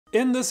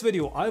In this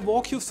video, I'll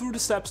walk you through the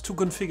steps to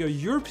configure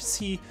your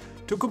PC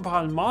to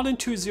compile Marlin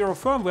 2.0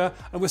 firmware,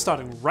 and we're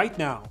starting right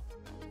now.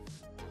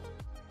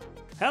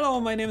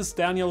 Hello, my name is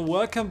Daniel,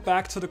 welcome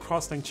back to the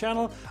Crosslink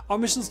channel. Our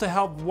mission is to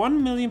help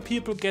 1 million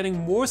people getting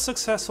more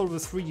successful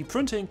with 3D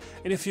printing,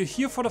 and if you're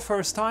here for the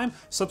first time,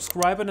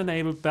 subscribe and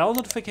enable bell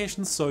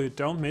notifications so you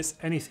don't miss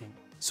anything.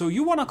 So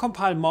you want to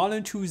compile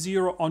Marlin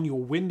 2.0 on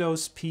your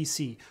Windows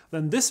PC,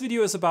 then this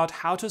video is about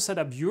how to set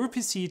up your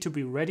PC to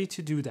be ready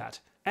to do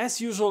that.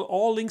 As usual,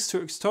 all links to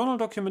external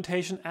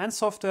documentation and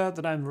software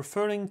that I'm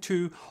referring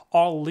to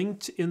are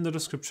linked in the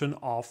description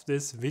of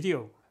this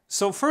video.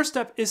 So first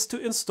step is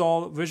to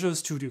install Visual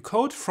Studio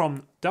Code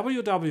from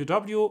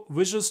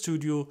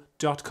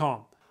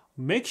www.visualstudio.com.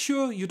 Make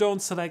sure you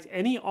don't select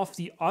any of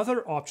the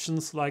other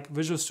options like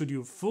Visual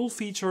Studio Full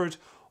Featured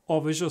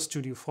or Visual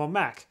Studio for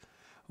Mac.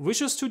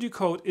 Visual Studio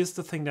Code is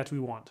the thing that we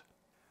want.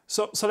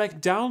 So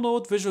select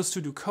Download Visual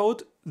Studio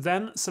Code,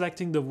 then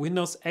selecting the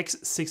Windows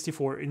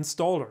x64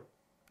 installer.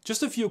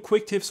 Just a few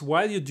quick tips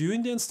while you're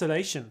doing the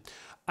installation.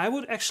 I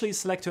would actually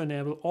select to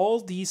enable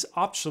all these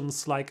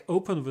options like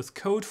Open with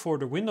Code for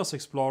the Windows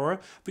Explorer,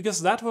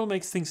 because that will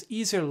make things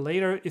easier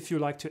later if you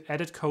like to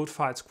edit code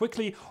files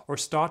quickly or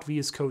start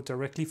VS Code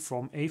directly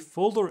from a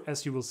folder,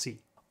 as you will see.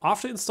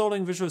 After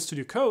installing Visual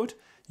Studio Code,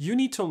 you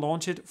need to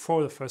launch it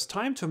for the first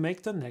time to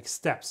make the next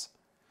steps.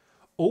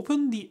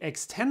 Open the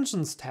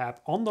Extensions tab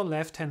on the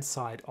left-hand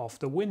side of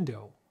the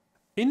window.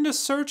 In the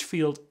search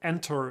field,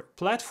 enter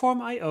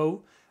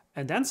Platform.io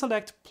and then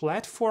select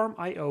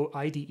Platform.io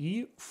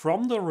IDE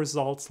from the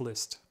results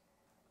list.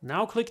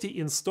 Now click the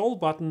Install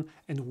button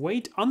and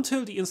wait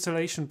until the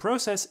installation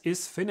process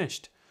is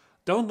finished.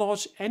 Don't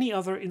launch any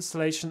other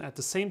installation at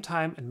the same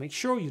time and make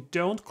sure you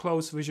don't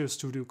close Visual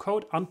Studio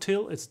Code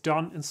until it's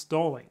done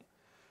installing.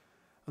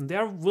 And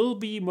there will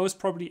be most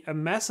probably a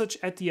message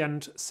at the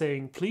end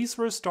saying please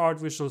restart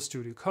Visual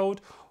Studio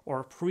Code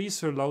or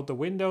please reload the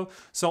window.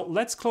 So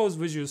let's close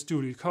Visual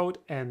Studio Code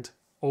and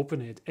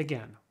open it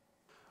again.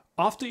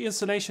 After the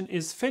installation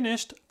is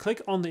finished,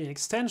 click on the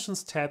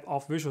Extensions tab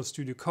of Visual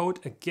Studio Code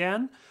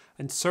again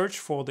and search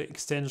for the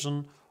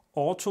extension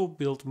Auto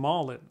Build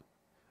Marlin.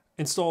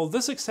 Install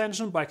this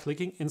extension by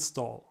clicking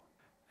Install.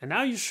 And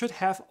now you should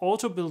have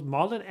Auto Build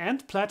Marlin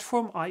and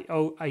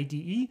Platform.io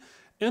IDE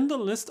in the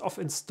list of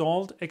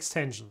installed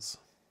extensions.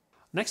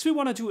 Next, we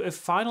want to do a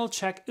final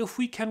check if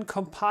we can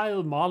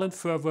compile Marlin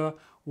firmware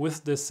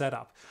with this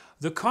setup.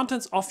 The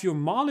contents of your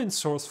Marlin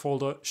source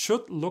folder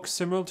should look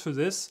similar to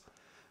this.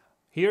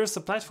 Here's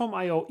the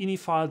Platform.io ini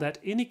file that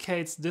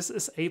indicates this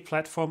is a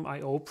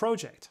Platform.io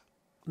project.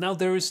 Now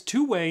there is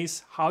two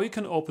ways how you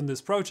can open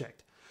this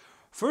project.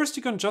 First,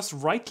 you can just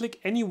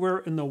right-click anywhere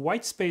in the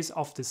white space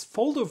of this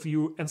folder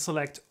view and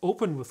select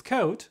Open with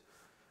Code.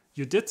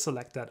 You did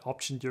select that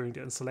option during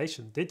the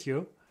installation, did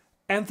you?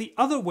 And the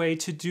other way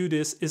to do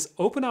this is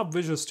open up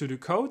Visual Studio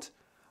Code,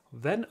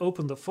 then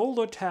open the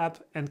Folder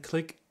tab and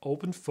click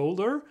Open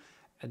Folder.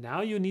 And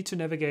now you need to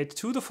navigate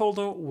to the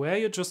folder where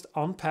you just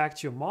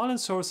unpacked your Marlin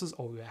sources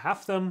or you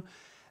have them,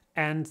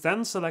 and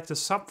then select the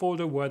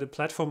subfolder where the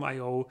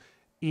Platform.io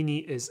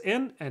ini is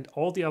in and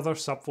all the other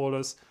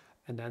subfolders,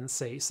 and then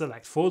say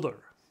Select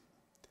Folder.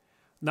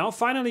 Now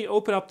finally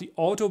open up the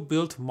Auto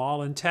Build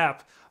Marlin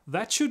tab.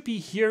 That should be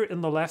here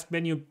in the left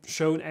menu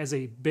shown as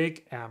a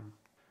big M.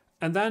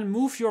 And then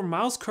move your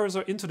mouse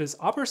cursor into this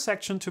upper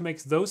section to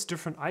make those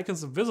different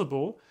icons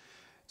visible.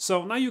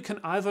 So now you can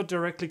either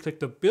directly click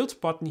the Build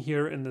button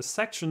here in this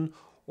section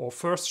or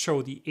first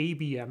show the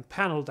ABM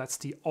panel, that's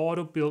the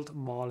Auto Build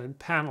Marlin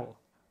panel.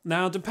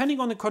 Now, depending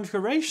on the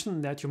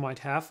configuration that you might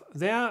have,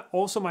 there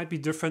also might be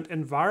different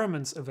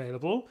environments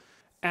available.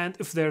 And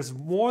if there's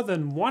more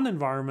than one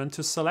environment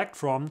to select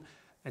from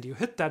and you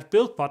hit that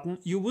Build button,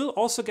 you will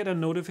also get a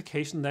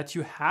notification that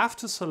you have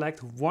to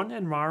select one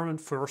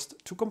environment first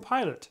to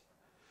compile it.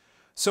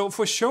 So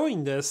for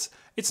showing this,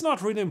 it's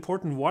not really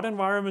important what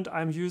environment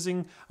I'm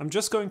using. I'm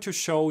just going to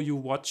show you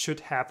what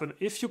should happen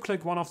if you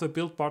click one of the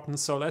build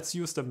buttons. So let's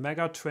use the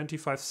Mega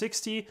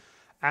 2560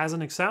 as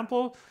an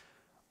example.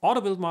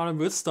 Auto Build Marlin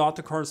will start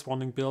the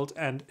corresponding build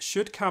and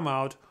should come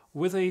out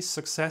with a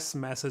success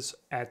message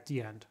at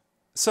the end.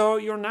 So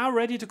you're now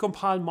ready to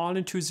compile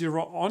Marlin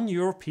 2.0 on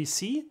your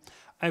PC.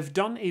 I've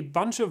done a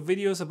bunch of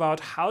videos about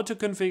how to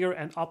configure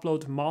and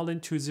upload Marlin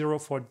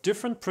 2.0 for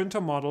different printer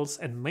models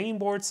and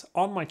mainboards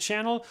on my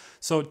channel,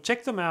 so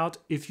check them out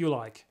if you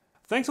like.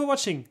 Thanks for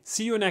watching,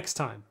 see you next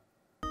time.